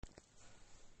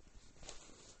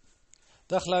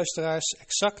Dag luisteraars,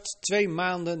 exact 2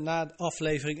 maanden na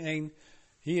aflevering 1,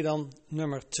 hier dan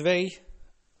nummer 2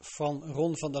 van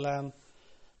Ron van der Laan.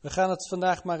 We gaan het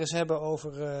vandaag maar eens hebben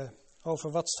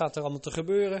over wat staat er allemaal te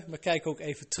gebeuren. We kijken ook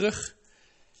even terug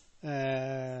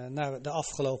naar de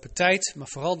afgelopen tijd, maar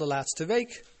vooral de laatste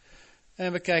week.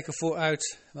 En we kijken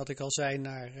vooruit, wat ik al zei,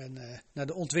 naar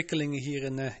de ontwikkelingen hier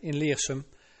in Leersum.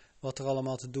 Wat er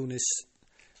allemaal te doen is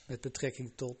met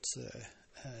betrekking tot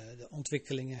de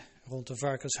ontwikkelingen rond de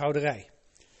varkenshouderij.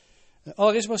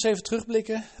 Allereerst maar eens even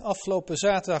terugblikken. Afgelopen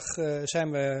zaterdag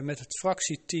zijn we met het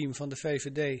fractieteam van de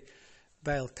VVD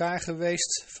bij elkaar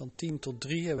geweest. Van 10 tot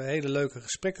 3 hebben we hele leuke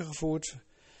gesprekken gevoerd.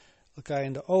 Elkaar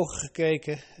in de ogen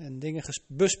gekeken en dingen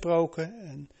besproken.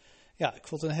 En ja, ik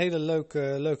vond het een hele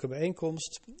leuke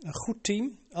bijeenkomst. Een goed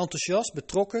team, enthousiast,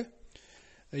 betrokken.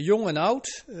 Jong en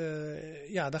oud.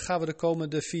 Daar gaan we de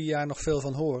komende 4 jaar nog veel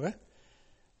van horen.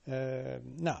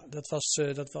 Dat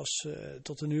was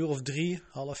tot 3:00,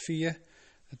 3:30.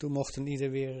 En toen mocht ieder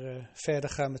weer verder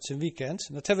gaan met zijn weekend.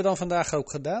 En dat hebben we dan vandaag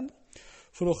ook gedaan.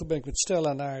 Vanochtend ben ik met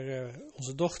Stella naar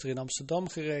onze dochter in Amsterdam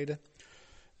gereden.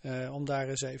 Om daar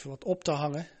eens even wat op te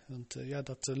hangen. Want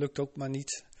dat lukt ook maar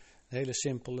niet. Een hele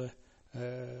simpele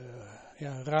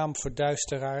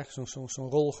raamverduisteraar. Zo'n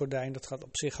rolgordijn. Dat gaat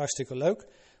op zich hartstikke leuk.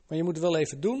 Maar je moet het wel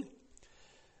even doen.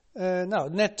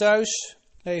 Net thuis.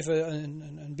 Even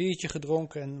een biertje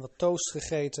gedronken en wat toast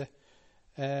gegeten.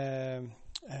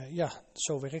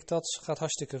 Zo werkt dat. Gaat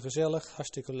hartstikke gezellig,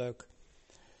 hartstikke leuk.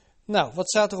 Nou, wat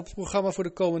staat er op het programma voor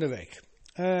de komende week?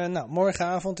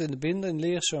 Morgenavond in de Binde in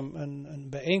Leersum een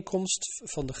bijeenkomst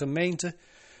van de gemeente.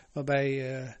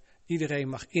 Waarbij iedereen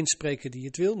mag inspreken die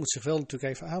het wil. Moet zich wel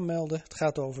natuurlijk even aanmelden. Het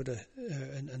gaat over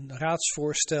een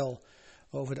raadsvoorstel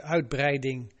over de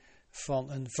uitbreiding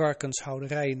van een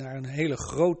varkenshouderij naar een hele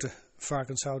grote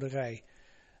varkenshouderij.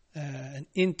 Een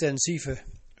intensieve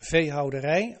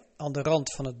veehouderij aan de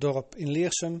rand van het dorp in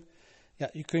Leersum. Ja,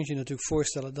 je kunt je natuurlijk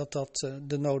voorstellen dat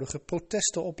de nodige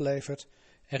protesten oplevert.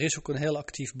 Er is ook een heel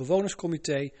actief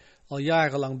bewonerscomité, al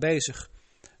jarenlang bezig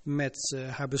met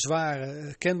haar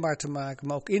bezwaren kenbaar te maken,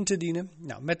 maar ook in te dienen.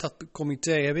 Nou, met dat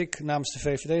comité heb ik namens de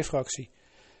VVD Fractie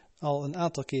al een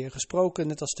aantal keer gesproken,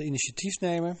 net als de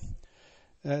initiatiefnemer,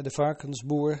 de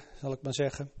varkensboer, zal ik maar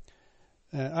zeggen.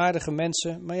 Aardige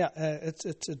mensen, maar ja,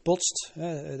 het botst.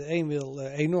 De een wil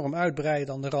enorm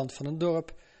uitbreiden aan de rand van een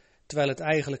dorp, terwijl het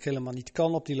eigenlijk helemaal niet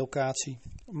kan op die locatie.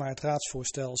 Maar het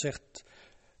raadsvoorstel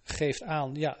geeft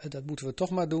aan, ja, dat moeten we toch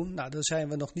maar doen. Nou, daar zijn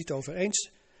we nog niet over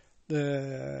eens.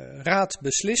 De raad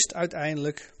beslist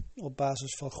uiteindelijk op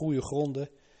basis van goede gronden.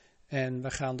 En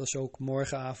we gaan dus ook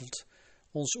morgenavond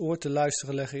ons oor te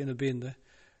luisteren leggen in de Binde.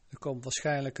 Er komt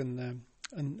waarschijnlijk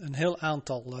een heel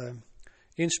aantal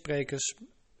insprekers,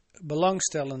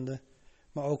 belangstellenden,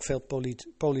 maar ook veel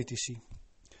politici.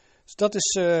 Dus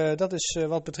dat is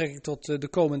wat betrekking tot de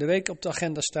komende week op de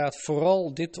agenda staat.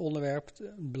 Vooral dit onderwerp,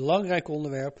 een belangrijk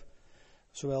onderwerp,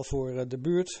 zowel voor de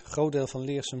buurt, groot deel van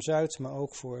Leersum-Zuid, maar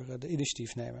ook voor de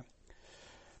initiatiefnemer.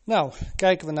 Nou,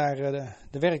 kijken we naar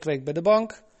de werkweek bij de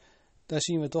bank. Daar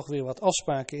zien we toch weer wat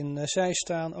afspraken in zij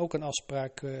staan. Ook een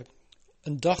afspraak,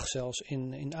 een dag zelfs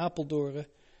in Apeldoorn.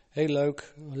 Heel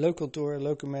leuk kantoor,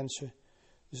 leuke mensen.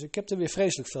 Dus ik heb er weer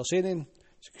vreselijk veel zin in.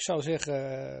 Dus ik zou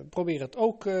zeggen, probeer het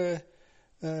ook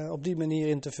op die manier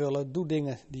in te vullen. Doe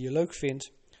dingen die je leuk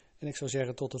vindt. En ik zou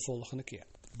zeggen, tot de volgende keer.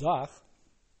 Dag!